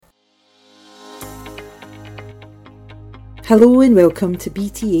Hello and welcome to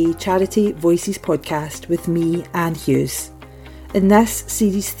BTA Charity Voices podcast with me, Anne Hughes. In this,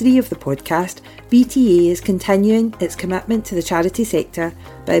 Series 3 of the podcast, BTA is continuing its commitment to the charity sector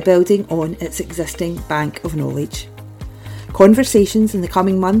by building on its existing bank of knowledge. Conversations in the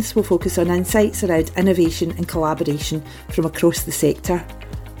coming months will focus on insights around innovation and collaboration from across the sector.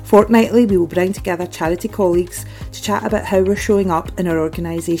 Fortnightly, we will bring together charity colleagues to chat about how we're showing up in our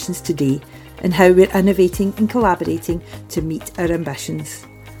organisations today and how we're innovating and collaborating to meet our ambitions.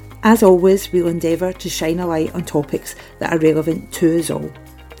 As always, we'll endeavour to shine a light on topics that are relevant to us all.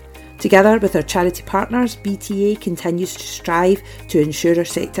 Together with our charity partners, BTA continues to strive to ensure our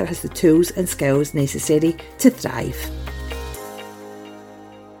sector has the tools and skills necessary to thrive.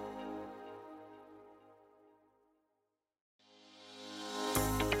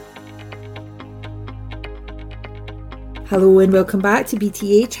 Hello and welcome back to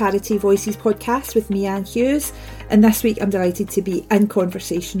BTA Charity Voices podcast with me, Anne Hughes. And this week I'm delighted to be in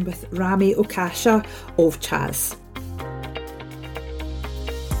conversation with Rami Okasha of CHAS.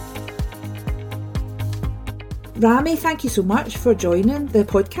 Rami, thank you so much for joining the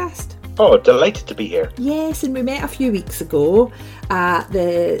podcast. Oh, delighted to be here. Yes, and we met a few weeks ago at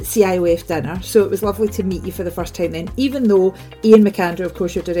the CIOF dinner, so it was lovely to meet you for the first time then, even though Ian McAndrew, of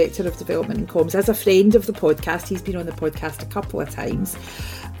course, your Director of Development and Comms, is a friend of the podcast. He's been on the podcast a couple of times.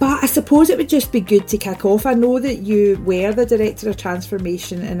 But I suppose it would just be good to kick off. I know that you were the Director of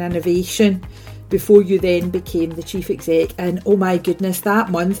Transformation and Innovation before you then became the Chief Exec, and oh my goodness, that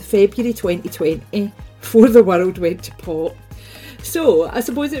month, February 2020, before the world went to pot. So I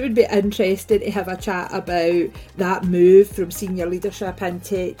suppose it would be interesting to have a chat about that move from senior leadership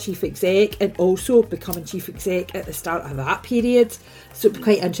into chief exec and also becoming chief exec at the start of that period. So it'd be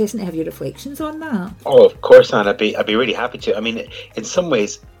quite interesting to have your reflections on that. Oh, of course, Anne. I'd be really happy to. I mean, in some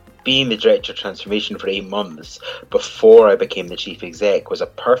ways, being the Director of Transformation for 8 months before I became the chief exec was a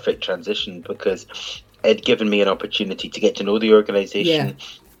perfect transition because it given me an opportunity to get to know the organisation,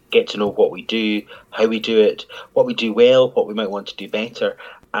 get to know what we do, how we do it, what we do well, what we might want to do better.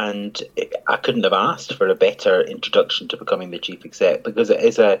 And I couldn't have asked for a better introduction to becoming the chief exec because it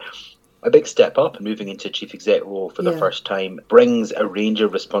is a big step up, and moving into a chief exec role for the first time brings a range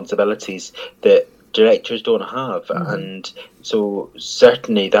of responsibilities that directors don't have. Mm-hmm. And so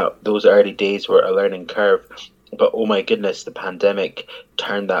certainly those early days were a learning curve. But oh my goodness, the pandemic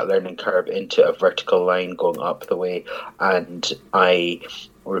turned that learning curve into a vertical line going up the way. And I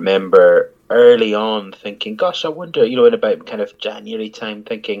remember early on thinking, gosh, I wonder, in about kind of January time,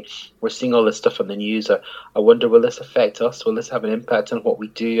 thinking, we're seeing all this stuff on the news. I wonder, will this affect us? Will this have an impact on what we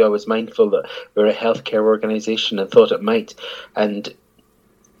do? I was mindful that we're a healthcare organisation and thought it might. And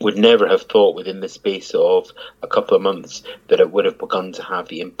would never have thought within the space of a couple of months that it would have begun to have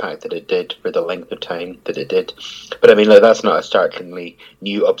the impact that it did for the length of time that it did. But I mean, that's not a startlingly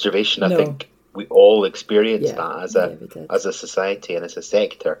new observation. I think we all experience that as a society and as a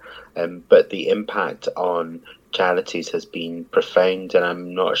sector. But the impact on charities has been profound, and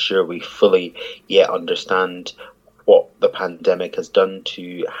I'm not sure we fully yet understand what the pandemic has done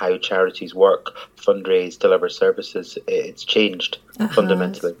to how charities work, fundraise, deliver services. It's changed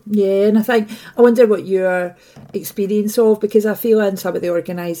fundamentally. Yeah, and I wonder what your experience of, because I feel in some of the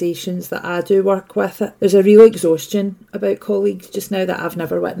organisations that I do work with, there's a real exhaustion about colleagues just now that I've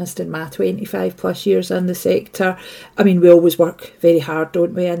never witnessed in my 25 plus years in the sector. I mean, we always work very hard,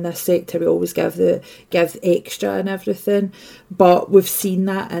 don't we, in this sector? We always give extra and everything, but we've seen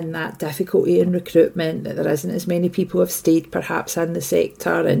that in that difficulty in recruitment, that there isn't as many people have stayed perhaps in the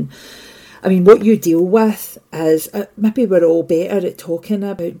sector. And I mean, what you deal with is maybe we're all better at talking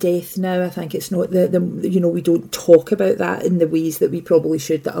about death now. I think it's not we don't talk about that in the ways that we probably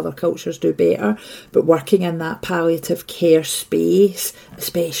should, that other cultures do better. But working in that palliative care space,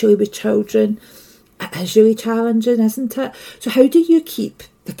 especially with children, it is really challenging, isn't it? So how do you keep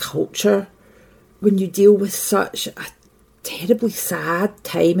the culture when you deal with such a terribly sad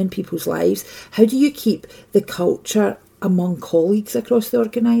time in people's lives? How do you keep the culture among colleagues across the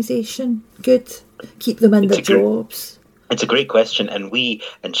organisation good? Keep them in their jobs? It's a great question, and we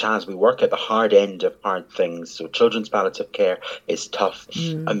in CHAS, we work at the hard end of hard things. So children's palliative care is tough,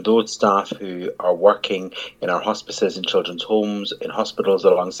 and those staff who are working in our hospices, in children's homes, in hospitals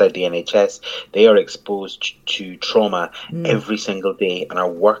alongside the NHS, they are exposed to trauma every single day and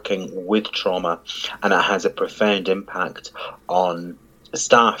are working with trauma, and it has a profound impact on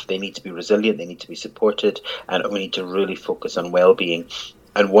staff. They need to be resilient, they need to be supported, and we need to really focus on well-being.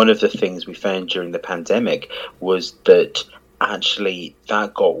 And one of the things we found during the pandemic was that actually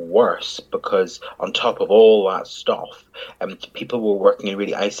that got worse because on top of all that stuff, people were working in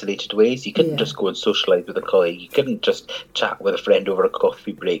really isolated ways. You couldn't just go and socialise with a colleague. You couldn't just chat with a friend over a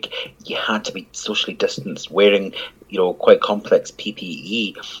coffee break. You had to be socially distanced, wearing, quite complex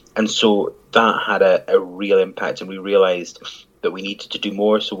PPE. And so that had a real impact, and we realised that we needed to do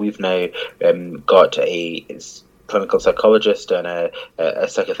more. So we've now got a clinical psychologist and a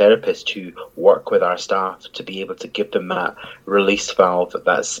psychotherapist who work with our staff to be able to give them that release valve,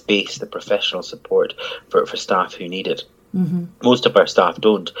 that space, the professional support for staff who need it. Mm-hmm. Most of our staff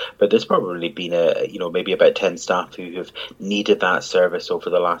don't, but there's probably been maybe about 10 staff who have needed that service over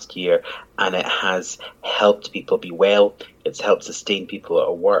the last year, and it has helped people be well. It's helped sustain people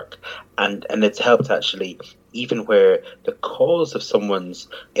at work, and it's helped actually even where the cause of someone's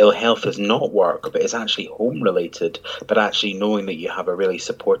ill health is not work, but is actually home related, but actually knowing that you have a really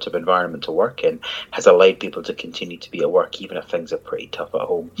supportive environment to work in has allowed people to continue to be at work even if things are pretty tough at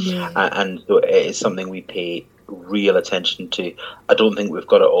home. And so it is something we pay real attention to. I don't think we've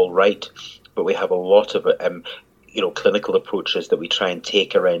got it all right, but we have a lot of clinical approaches that we try and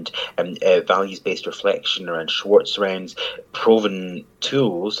take around values-based reflection, around Schwartz rounds, proven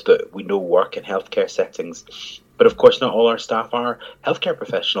tools that we know work in healthcare settings. But of course, not all our staff are healthcare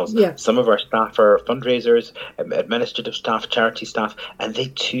professionals. Some of our staff are fundraisers, administrative staff, charity staff, and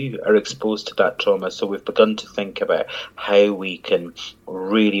they too are exposed to that trauma. So we've begun to think about how we can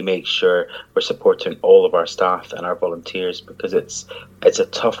really make sure we're supporting all of our staff and our volunteers, because it's a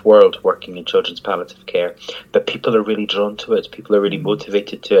tough world working in children's palliative care, but people are really drawn to it. People are really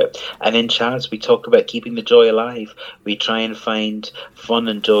motivated to it. And in CHAS, we talk about keeping the joy alive. We try and find fun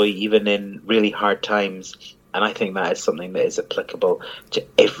and joy even in really hard times. And I think that is something that is applicable to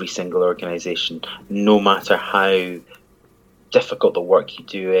every single organisation, no matter how difficult the work you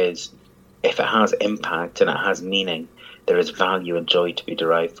do is. If it has impact and it has meaning, there is value and joy to be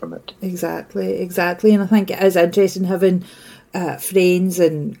derived from it. Exactly. And I think it is interesting having friends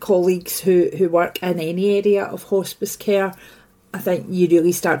and colleagues who work in any area of hospice care. I think you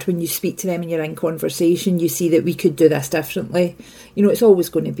really start, when you speak to them and you're in conversation, you see that we could do this differently. It's always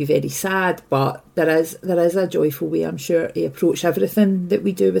going to be very sad, but there is a joyful way, I'm sure, to approach everything that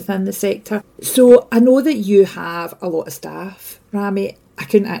we do within the sector. So I know that you have a lot of staff, Rami. I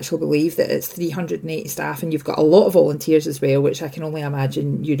couldn't actually believe that it's 380 staff, and you've got a lot of volunteers as well, which I can only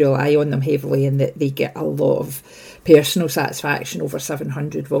imagine you rely on them heavily, and that they get a lot of personal satisfaction. Over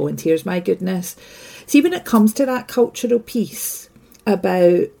 700 volunteers, my goodness. See, when it comes to that cultural piece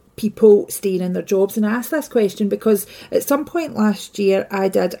about people staying in their jobs, and I asked this question because at some point last year I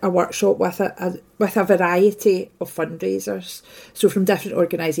did a workshop with a variety of fundraisers, so from different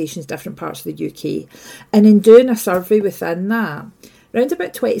organisations, different parts of the UK, and in doing a survey within that, around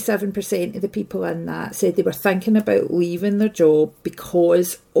about 27% of the people in that said they were thinking about leaving their job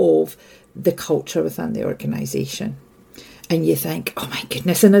because of the culture within the organisation. And you think, oh my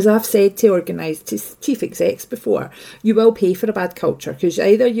goodness, and as I've said to chief execs before, you will pay for a bad culture, because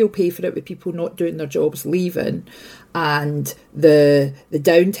either you'll pay for it with people not doing their jobs, leaving, and the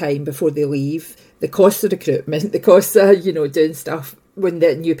downtime before they leave, the cost of recruitment, the cost of, doing stuff when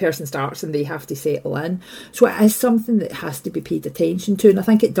the new person starts and they have to settle in. So it is something that has to be paid attention to, and I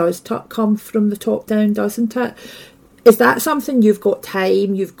think it does come from the top down, doesn't it? Is that something you've got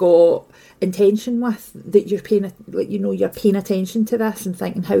time, you've got intention with, that you're paying, you're paying attention to this and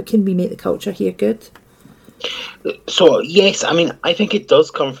thinking, how can we make the culture here good? So yes, I think it does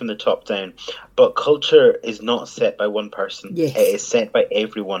come from the top down, but culture is not set by one person. Yes. It is set by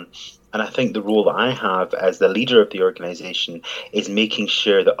everyone. And I think the role that I have as the leader of the organisation is making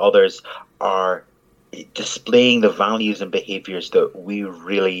sure that others are displaying the values and behaviours that we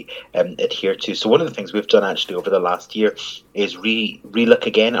really adhere to. So one of the things we've done actually over the last year is re-look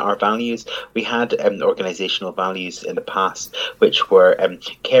again at our values. We had organisational values in the past, which were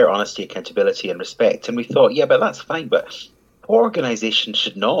care, honesty, accountability and respect. And we thought, yeah, but that's fine, but organisations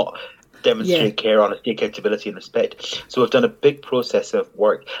should not demonstrate care, honesty, accountability and respect. So we've done a big process of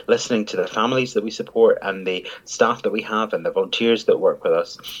work listening to the families that we support and the staff that we have and the volunteers that work with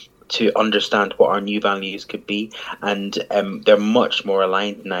us to understand what our new values could be, and they're much more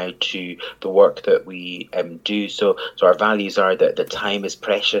aligned now to the work that we do. So our values are that the time is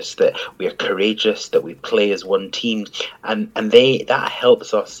precious, that we are courageous, that we play as one team, and that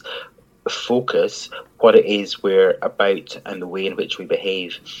helps us focus what it is we're about and the way in which we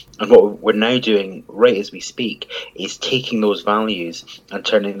behave. And what we're now doing right as we speak is taking those values and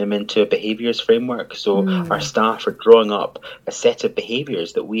turning them into a behaviours framework. So our staff are drawing up a set of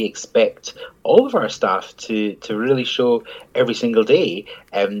behaviours that we expect all of our staff to really show every single day.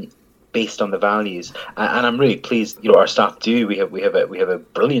 based on the values. And I'm really pleased, you know, our staff do. We have a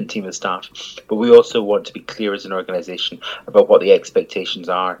brilliant team of staff, but we also want to be clear as an organisation about what the expectations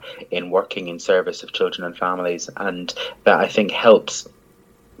are in working in service of children and families, and that I think helps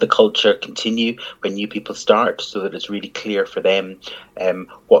the culture continue when new people start, so that it's really clear for them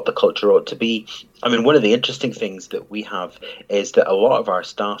what the culture ought to be. I mean, one of the interesting things that we have is that a lot of our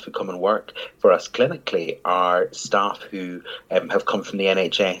staff who come and work for us clinically are staff who have come from the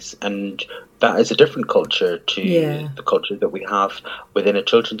NHS, and that is a different culture to the culture that we have within a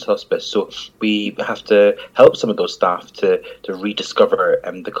children's hospice. So we have to help some of those staff to rediscover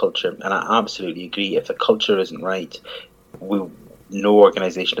the culture. And I absolutely agree, if the culture isn't right, no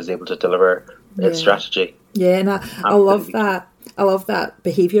organisation is able to deliver its strategy. Yeah, and I love that. I love that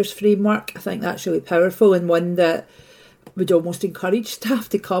behaviours framework. I think that's really powerful, and one that would almost encourage staff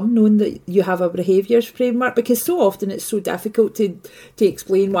to come knowing that you have a behaviours framework, because so often it's so difficult to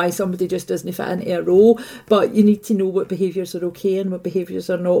explain why somebody just doesn't fit into a role, but you need to know what behaviours are okay and what behaviours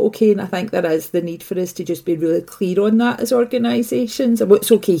are not okay, and I think there is the need for us to just be really clear on that as organisations, and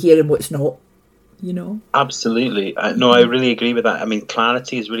what's okay here and what's not. You know? Absolutely. No, I really agree with that. I mean,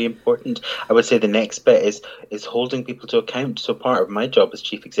 clarity is really important. I would say the next bit is holding people to account. So part of my job as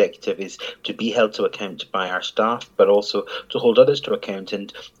chief executive is to be held to account by our staff, but also to hold others to account.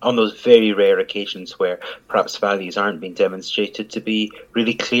 And on those very rare occasions where perhaps values aren't being demonstrated, to be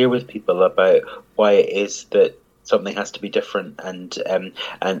really clear with people about why it is that something has to be different, and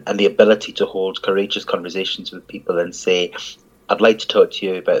the ability to hold courageous conversations with people and say, I'd like to talk to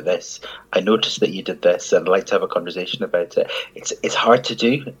you about this. I noticed that you did this, and I'd like to have a conversation about it. It's hard to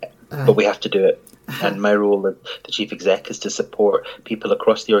do, but we have to do it. And my role as the chief exec is to support people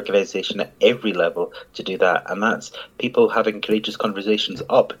across the organisation at every level to do that. And that's people having courageous conversations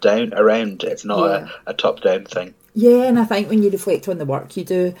up, down, around. It's not a top-down thing. Yeah, and I think when you reflect on the work you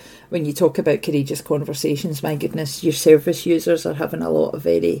do, when you talk about courageous conversations, my goodness, your service users are having a lot of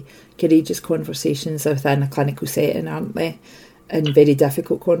very courageous conversations within a clinical setting, aren't they? And very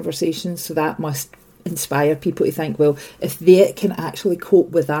difficult conversations. So that must inspire people to think, well, if they can actually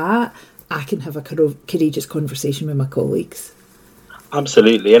cope with that, I can have a courageous conversation with my colleagues.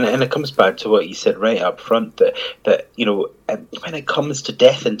 Absolutely, and it comes back to what you said right up front, that you know, when it comes to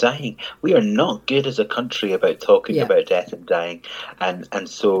death and dying, we are not good as a country about talking about death and dying, and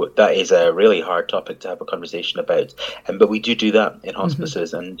so that is a really hard topic to have a conversation about. But we do that in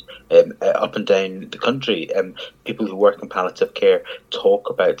hospices and up and down the country. People who work in palliative care talk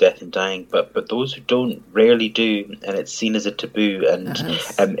about death and dying, but those who don't rarely do, and it's seen as a taboo, and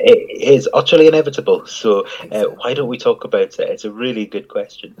it is utterly inevitable. So why don't we talk about it? It's a really good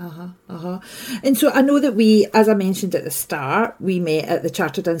question. And so I know that we, as I mentioned at the start, we met at the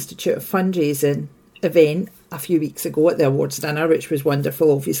Chartered Institute of Fundraising event a few weeks ago at the awards dinner, which was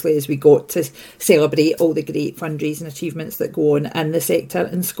wonderful, obviously, as we got to celebrate all the great fundraising achievements that go on in the sector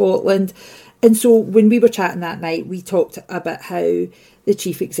in Scotland. And so when we were chatting that night, we talked about how the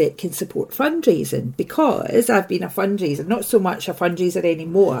chief exec can support fundraising, because I've been a fundraiser, not so much a fundraiser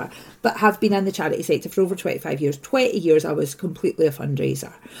anymore, but have been in the charity sector for over 25 years. 20 years I was completely a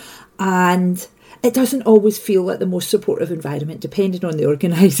fundraiser. And it doesn't always feel like the most supportive environment, depending on the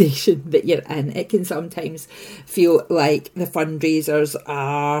organisation that you're in. It can sometimes feel like the fundraisers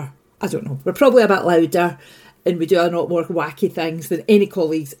are, I don't know, we're probably a bit louder, and we do a lot more wacky things than any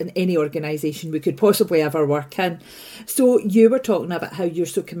colleagues in any organisation we could possibly ever work in. So you were talking about how you're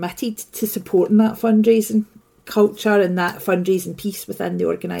so committed to supporting that fundraising culture and that fundraising piece within the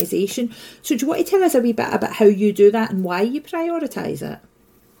organisation. So do you want to tell us a wee bit about how you do that and why you prioritise it?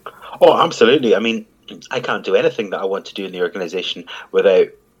 Oh, absolutely. I mean, I can't do anything that I want to do in the organisation without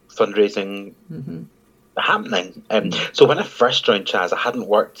fundraising happening. So when I first joined CHAS, I hadn't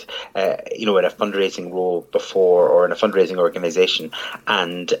worked, in a fundraising role before, or in a fundraising organisation,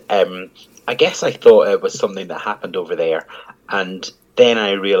 and I guess I thought it was something that happened over there, and then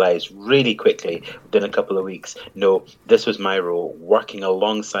I realised really quickly, within a couple of weeks, no, this was my role, working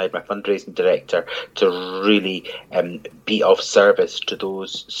alongside my fundraising director to really be of service to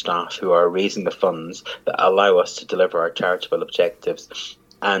those staff who are raising the funds that allow us to deliver our charitable objectives.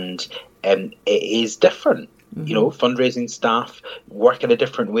 And it is different. You know, fundraising staff work in a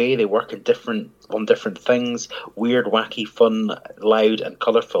different way. They work on different things, weird, wacky, fun, loud and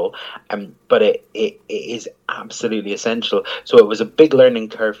colourful. But it is absolutely essential. So it was a big learning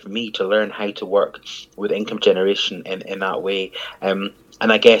curve for me to learn how to work with income generation in that way.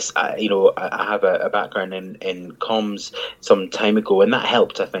 And I guess, I have a background in comms some time ago, and that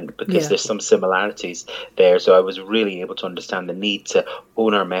helped, I think, because there's some similarities there. So I was really able to understand the need to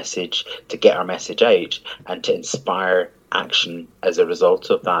own our message, to get our message out, and to inspire action as a result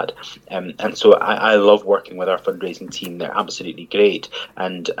of that. And so I love working with our fundraising team. They're absolutely great,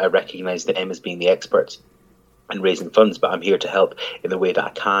 and I recognise them as being the experts and raising funds, but I'm here to help in the way that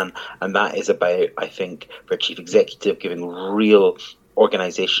I can. And that is about, I think, for a chief executive, giving real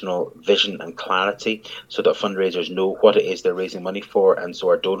organisational vision and clarity so that fundraisers know what it is they're raising money for, and so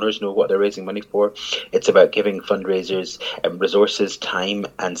our donors know what they're raising money for. It's about giving fundraisers resources, time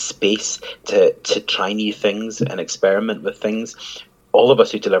and space to try new things and experiment with things. All of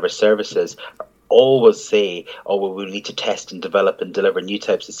us who deliver services always say, oh, well, we need to test and develop and deliver new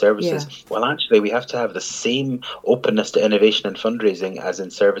types of services. Yeah. Well, actually, we have to have the same openness to innovation and fundraising as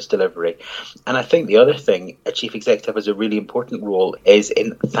in service delivery. And I think the other thing a chief executive has a really important role is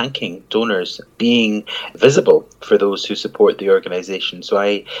in thanking donors, being visible for those who support the organisation. So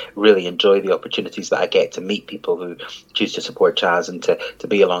I really enjoy the opportunities that I get to meet people who choose to support CHAS and to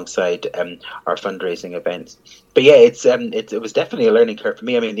be alongside our fundraising events. But yeah, it was definitely a learning curve for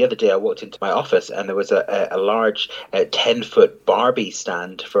me. I mean, the other day I walked into my office and there was a large 10-foot Barbie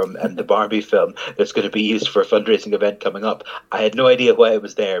stand from the Barbie film that's going to be used for a fundraising event coming up. I had no idea why it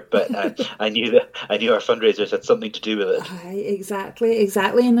was there, but I knew our fundraisers had something to do with it.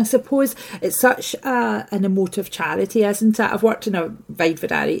 Exactly. And I suppose it's such an emotive charity, isn't it? I've worked in a wide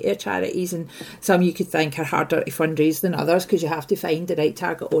variety of charities, and some you could think are harder to fundraise than others because you have to find the right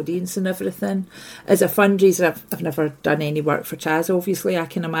target audience and everything. As a fundraiser, I've never done any work for CHAS, obviously. I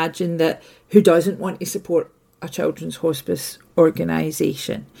can imagine that who doesn't want to support a children's hospice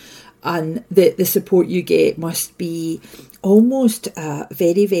organisation? And the support you get must be almost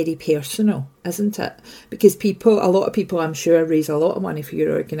very, very personal, isn't it? Because a lot of people, I'm sure, raise a lot of money for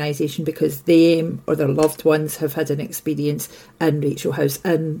your organisation because they or their loved ones have had an experience in Rachel House,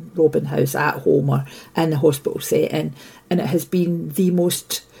 in Robin House, at home or in the hospital setting. And it has been the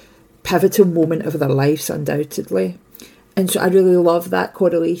most pivotal moment of their lives, undoubtedly. And so I really love that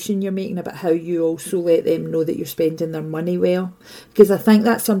correlation you're making about how you also let them know that you're spending their money well. Because I think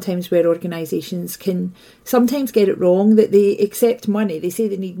that's sometimes where organisations can sometimes get it wrong, that they accept money, they say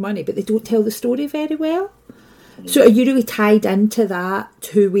they need money, but they don't tell the story very well. So are you really tied into that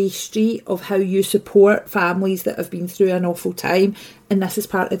two-way street of how you support families that have been through an awful time? And this is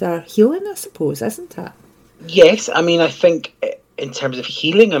part of their healing, I suppose, isn't it? Yes, I mean, I think in terms of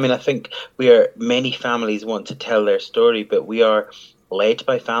healing, I mean, I think many families want to tell their story, but we are led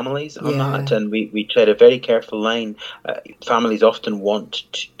by families on that, and we tread a very careful line. Families often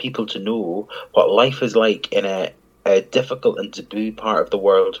want people to know what life is like in a difficult and taboo part of the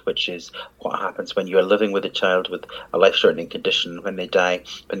world, which is what happens when you are living with a child with a life-shortening condition when they die.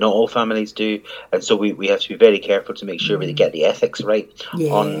 But not all families do, and so we have to be very careful to make sure we get the ethics right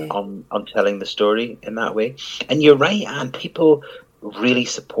on telling the story in that way. And you're right, Anne, people really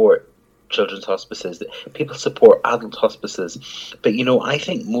support children's hospices. People support adult hospices, but I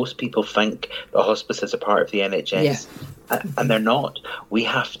think most people think that hospices are part of the NHS, and they're not. We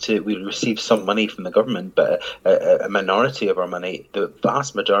receive some money from the government, but a minority of our money, the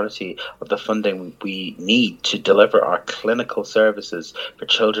vast majority of the funding we need to deliver our clinical services for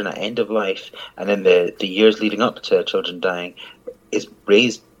children at end of life and in the years leading up to children dying, is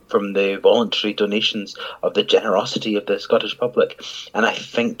raised from the voluntary donations of the generosity of the Scottish public. And I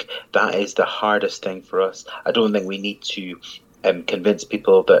think that is the hardest thing for us. I don't think we need to convince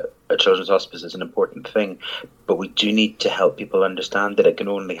people that a children's hospice is an important thing, but we do need to help people understand that it can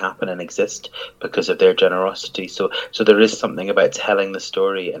only happen and exist because of their generosity. So there is something about telling the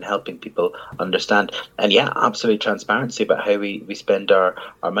story and helping people understand. And absolute transparency about how we spend our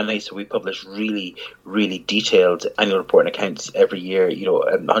money. So we publish really, really detailed annual report and accounts every year,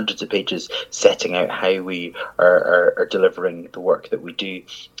 hundreds of pages setting out how we are delivering the work that we do.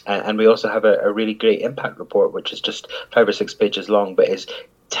 And we also have a really great impact report, which is just 5 or 6 pages long, but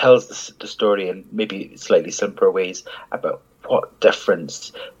tells the story in maybe slightly simpler ways about what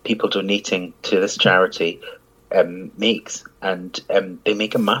difference people donating to this charity makes, and they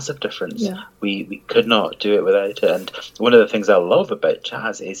make a massive difference. We could not do it without it. And one of the things I love about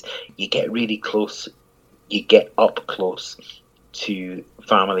CHAS is you get really close, you get up close to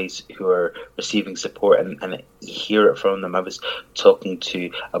families who are receiving support, and you hear it from them. I was talking to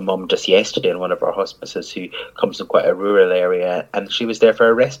a mum just yesterday in one of our hospices who comes from quite a rural area, and she was there for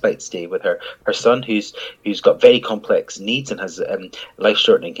a respite stay with her son who's got very complex needs and has a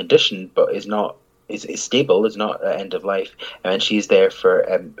life-shortening condition, but is stable, is not at end of life, and she's there for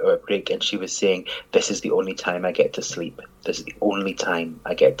a break, and she was saying, this is the only time I get to sleep. This is the only time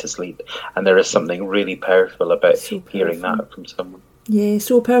I get to sleep. And there is something really powerful about hearing that from someone. Yeah,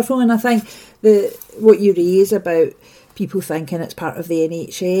 so powerful. And I think what you raise about people thinking it's part of the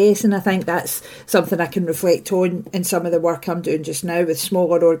NHS, and I think that's something I can reflect on in some of the work I'm doing just now with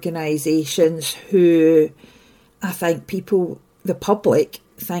smaller organisations who I think the public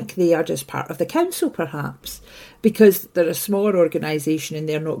think they are just part of the council perhaps, because they're a smaller organisation and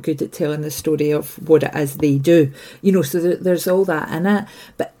they're not good at telling the story of what it is they do. So there's all that in it.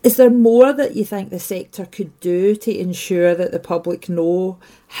 But is there more that you think the sector could do to ensure that the public know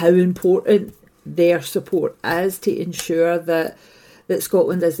how important their support is, to ensure that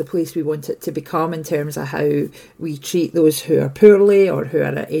Scotland is the place we want it to become in terms of how we treat those who are poorly or who are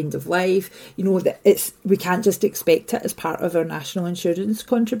at end of life? That we can't just expect it as part of our national insurance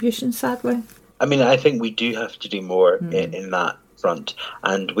contribution, sadly. I mean, I think we do have to do more in that front,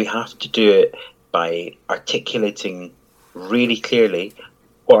 and we have to do it by articulating really clearly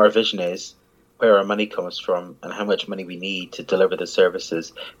what our vision is, where our money comes from, and how much money we need to deliver the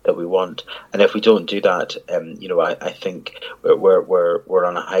services that we want. And if we don't do that, I think we're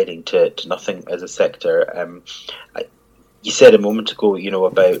on a hiding to nothing as a sector. You said a moment ago,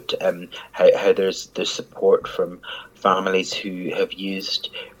 about how there's support from families who have used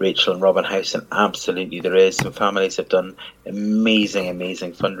Rachel and Robin House, and absolutely there is. Some families have done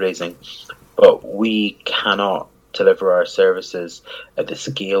amazing fundraising, but we cannot deliver our services at the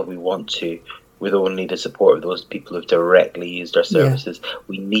scale we want to with only the support of those people who've directly used our services. Yeah.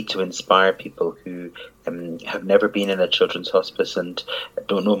 We need to inspire people who have never been in a children's hospice and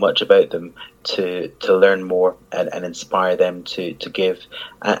don't know much about them to learn more and inspire them to give.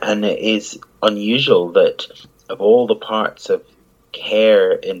 And it is unusual that of all the parts of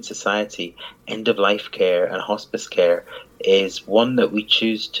care in society, end-of-life care and hospice care is one that we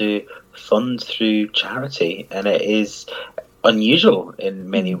choose to fund through charity, and it is unusual in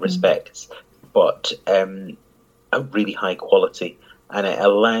many respects, but a really high quality, and it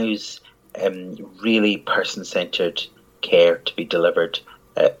allows really person-centred care to be delivered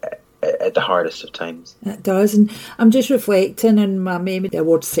at the hardest of times. It does, and I'm just reflecting on my memory, the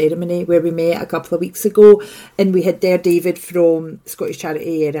awards ceremony where we met a couple of weeks ago, and we had there David from Scottish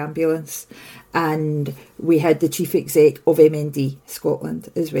Charity Air Ambulance, and we had the Chief Exec of MND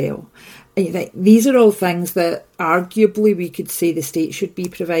Scotland as well. And you think these are all things that arguably we could say the state should be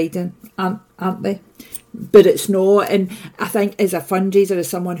providing, aren't they? But it's not. And I think as a fundraiser, as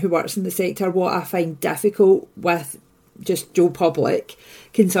someone who works in the sector, what I find difficult with just Joe Public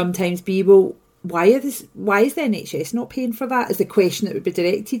can sometimes be, well, why is the NHS not paying for that? Is the question that would be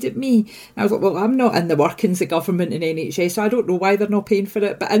directed at me. And I was like, well, I'm not in the workings of government and NHS, so I don't know why they're not paying for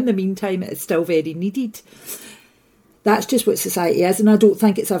it. But in the meantime, it's still very needed. That's just what society is, and I don't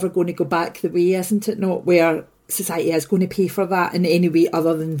think it's ever going to go back the way, isn't it, not where society is going to pay for that in any way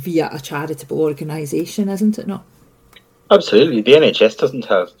other than via a charitable organisation, isn't it not? Absolutely. The NHS doesn't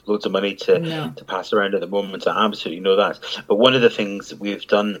have loads of money to pass around at the moment. I absolutely know that. But one of the things we've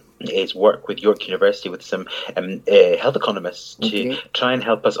done is work with York University with some health economists to try and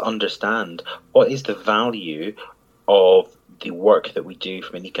help us understand what is the value of the work that we do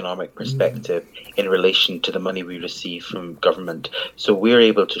from an economic perspective in relation to the money we receive from government. So we're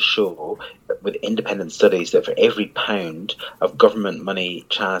able to show with independent studies that for every pound of government money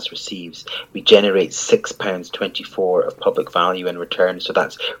CHAS receives, we generate £6.24 of public value in return. So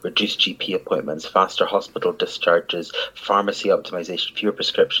that's reduced GP appointments, faster hospital discharges, pharmacy optimisation, fewer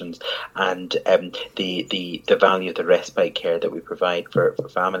prescriptions, and the value of the respite care that we provide for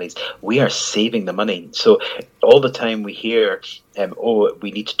families. We are saving the money. So all the time we hear,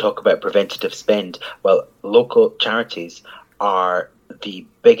 we need to talk about preventative spend. Well, local charities are the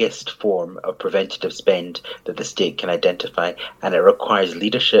biggest form of preventative spend that the state can identify, and it requires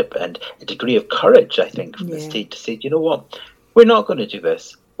leadership and a degree of courage, I think, from the state to say, you know what, we're not going to do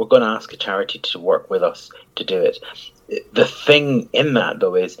this. We're going to ask a charity to work with us to do it. The thing in that,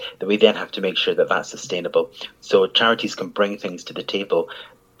 though, is that we then have to make sure that that's sustainable. So charities can bring things to the table,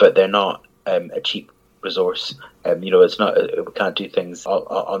 but they're not a cheap resource. It's not. We can't do things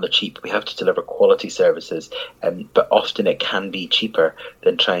on the cheap. We have to deliver quality services, but often it can be cheaper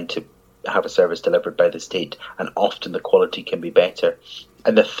than trying to have a service delivered by the state, and often the quality can be better.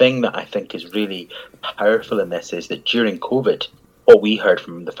 And the thing that I think is really powerful in this is that during COVID, what we heard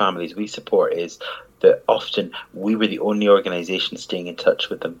from the families we support is that often we were the only organisation staying in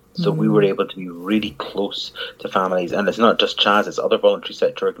touch with them. So we were able to be really close to families. And it's not just CHAS, it's other voluntary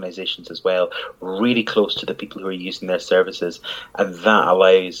sector organisations as well, really close to the people who are using their services. And that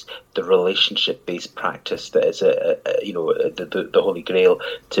allows the relationship-based practice that is the Holy Grail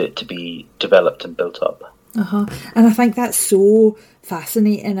to be developed and built up. And I think that's so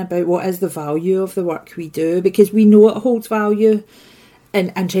fascinating about what is the value of the work we do, because we know it holds value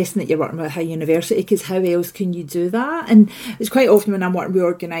And interesting that you're working with a high university, because how else can you do that? And it's quite often when I'm working with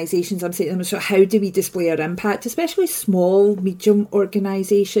organisations, I'm saying to them, so how do we display our impact, especially small, medium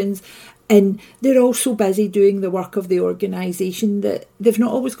organisations? And they're all so busy doing the work of the organisation that they've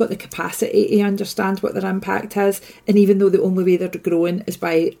not always got the capacity to understand what their impact is. And even though the only way they're growing is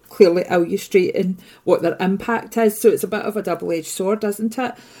by clearly illustrating what their impact is. So it's a bit of a double-edged sword, isn't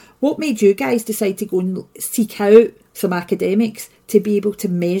it? What made you guys decide to go and seek out some academics to be able to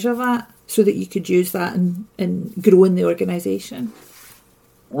measure that so that you could use that and grow in the organisation?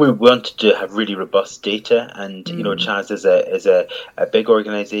 We wanted to have really robust data, and CHAS is a big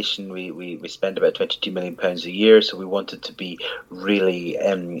organisation. We spend about £22 million a year, so we wanted to be really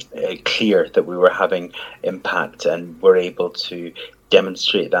clear that we were having impact and were able to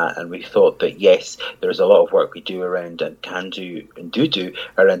demonstrate that. And we thought that yes, there's a lot of work we do around and can do and do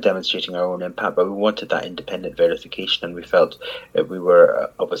around demonstrating our own impact, but we wanted that independent verification, and we felt that we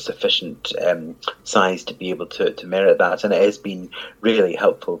were of a sufficient size to be able to merit that. And it has been really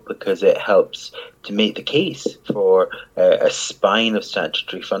helpful because it helps to make the case for a spine of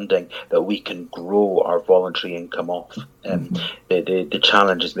statutory funding that we can grow our voluntary income off. The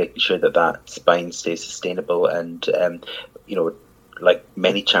challenge is making sure that that spine stays sustainable, and like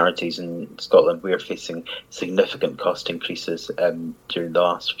many charities in Scotland, we're facing significant cost increases during the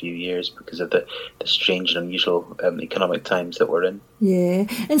last few years because of the strange and unusual economic times that we're in. Yeah.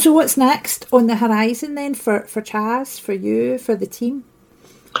 And so what's next on the horizon then for CHAS, for you, for the team?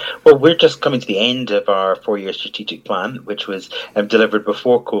 Well, we're just coming to the end of our 4-year strategic plan, which was delivered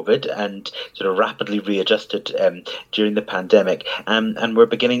before COVID and sort of rapidly readjusted during the pandemic. And we're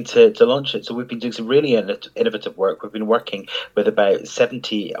beginning to launch it. So we've been doing some really innovative work. We've been working with about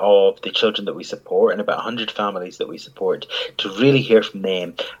 70 of the children that we support and about 100 families that we support to really hear from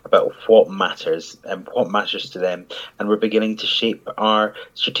them about what matters and what matters to them. And we're beginning to shape our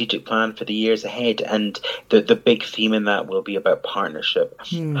strategic plan for the years ahead. And the big theme in that will be about partnership.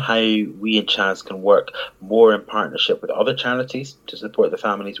 How we in CHAS can work more in partnership with other charities to support the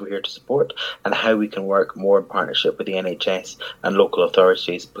families we're here to support, and how we can work more in partnership with the NHS and local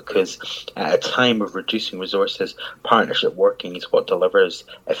authorities, because at a time of reducing resources, partnership working is what delivers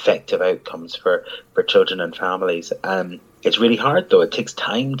effective outcomes for children and families. It's really hard, though. It takes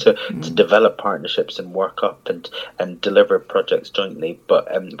time to develop partnerships and work up and deliver projects jointly. But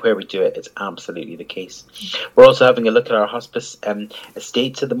where we do it, it's absolutely the case. We're also having a look at our hospice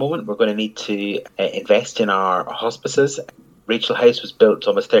estates at the moment. We're going to need to invest in our hospices. Rachel House was built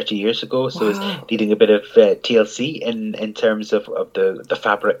almost 30 years ago, so it's needing a bit of TLC in terms of the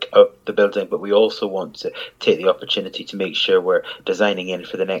fabric of the building, but we also want to take the opportunity to make sure we're designing in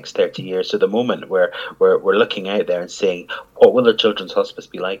for the next 30 years. So the moment we're looking out there and saying, what will a children's hospice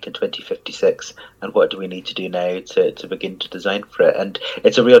be like in 2056, and what do we need to do now to begin to design for it? And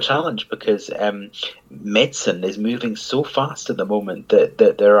it's a real challenge because medicine is moving so fast at the moment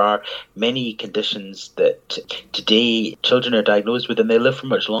that there are many conditions that today children are diagnosed with, and they live for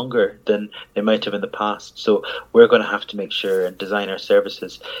much longer than they might have in the past. So we're going to have to make sure and design our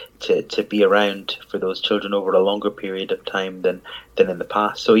services to be around for those children over a longer period of time than in the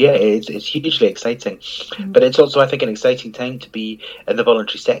past. So yeah, it's hugely exciting. But it's also, I think, an exciting time to be in the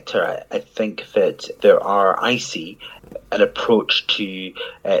voluntary sector. I think that I see an approach to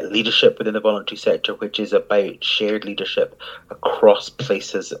leadership within the voluntary sector, which is about shared leadership across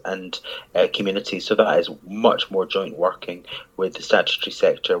places and communities. So that is much more joint working with the statutory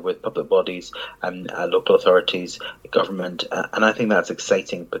sector, with public bodies and local authorities, government. And I think that's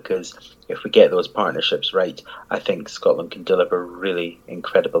exciting because if we get those partnerships right, I think Scotland can deliver really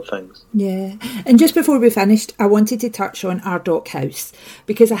incredible things. Yeah. And just before we finished, I wanted to touch on Arddock House,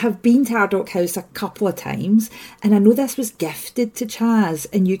 because I have been to Arddock House a couple of times, and I know this was gifted to CHAS,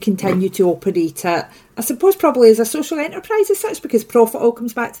 and you continue to operate it, I suppose probably as a social enterprise as such, because profit all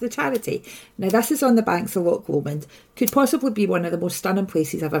comes back to the charity. Now, this is on the banks of Loch Lomond. Could possibly be one of the most stunning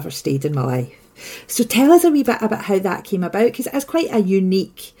places I've ever stayed in my life. So tell us a wee bit about how that came about, because it is quite a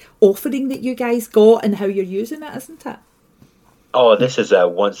unique offering that you guys got and how you're using it, isn't it? Oh, this is a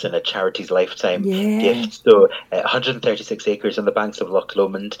once in a charity's lifetime gift. So 136 acres on the banks of Loch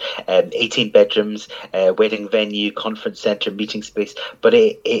Lomond, 18 bedrooms, wedding venue, conference centre, meeting space. But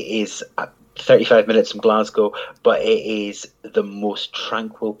it is 35 minutes from Glasgow, but it is the most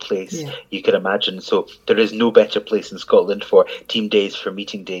tranquil place you could imagine. So there is no better place in Scotland for team days, for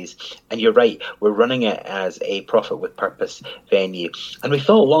meeting days. And you're right, we're running it as a profit with purpose venue. And we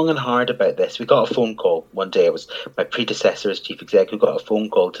thought long and hard about this. We got a phone call one day. It was my predecessor as chief exec who got a phone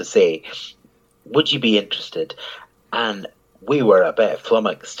call to say, would you be interested? And we were a bit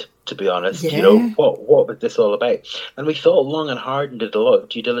flummoxed, to be honest. Yeah. You know, what was this all about? And we thought long and hard and did a lot of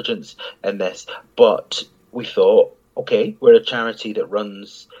due diligence in this, but we thought, okay, we're a charity that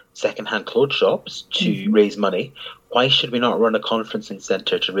runs second-hand clothes shops to raise money. Why should we not run a conferencing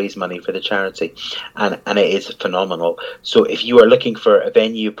centre to raise money for the charity? And it is phenomenal. So if you are looking for a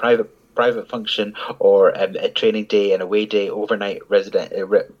venue, private function, or a training day, an away day, overnight,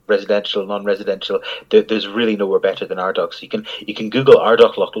 residential, non-residential, there's really nowhere better than Ardagh. So you can Google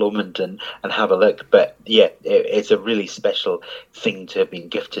Ardagh Loch Lomond and have a look. But yeah, it's a really special thing to have been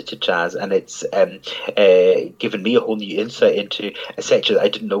gifted to CHAS, and it's given me a whole new insight into a sector that I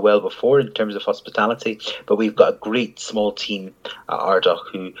didn't know well before in terms of hospitality. But we've got a great small team at Ardagh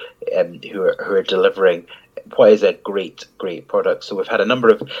who are delivering what is a great product. So we've had a number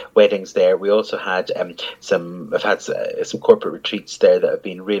of weddings there. We also had some corporate retreats there that have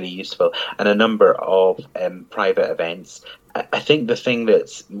been really useful, and a number of private events. I think the thing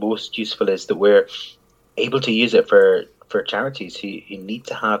that's most useful is that we're able to use it for charities who need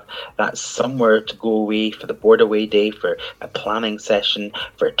to have that somewhere to go away for the board away day, for a planning session,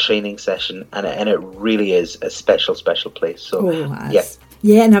 for a training session, and it really is a special place. So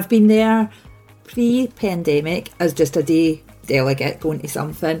yeah, and I've been there pre-pandemic as just a day delegate going to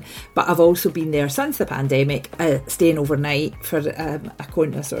something, but I've also been there since the pandemic, staying overnight for a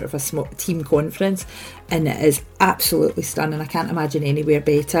sort of a small team conference, and it is absolutely stunning. I can't imagine anywhere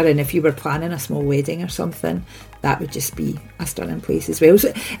better, and if you were planning a small wedding or something, that would just be a stunning place as well.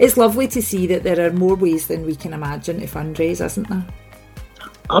 So it's lovely to see that there are more ways than we can imagine to fundraise, isn't there?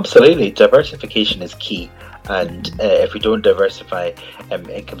 Absolutely, diversification is key, and if we don't diversify,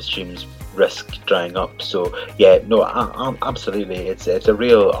 income streams risk drying up. So yeah, no, absolutely, it's a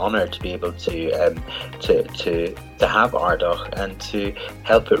real honour to be able to have Ardagh and to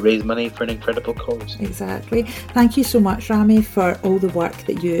help it raise money for an incredible cause. Exactly. Thank you so much, Rami, for all the work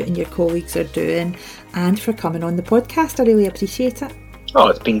that you and your colleagues are doing, and for coming on the podcast. I really appreciate it. Oh,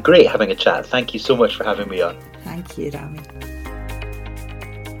 it's been great having a chat. Thank you so much for having me on. Thank you, Rami.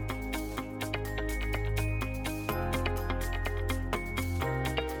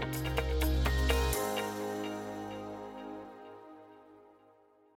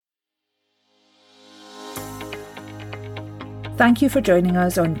 Thank you for joining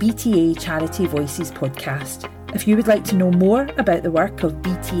us on BTA Charity Voices podcast. If you would like to know more about the work of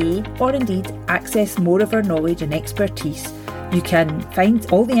BTA, or indeed access more of our knowledge and expertise, you can find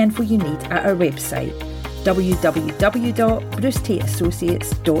all the info you need at our website,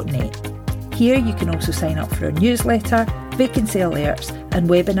 www.brucetateassociates.net. Here you can also sign up for our newsletter, vacancy alerts and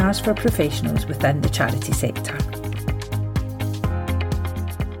webinars for professionals within the charity sector.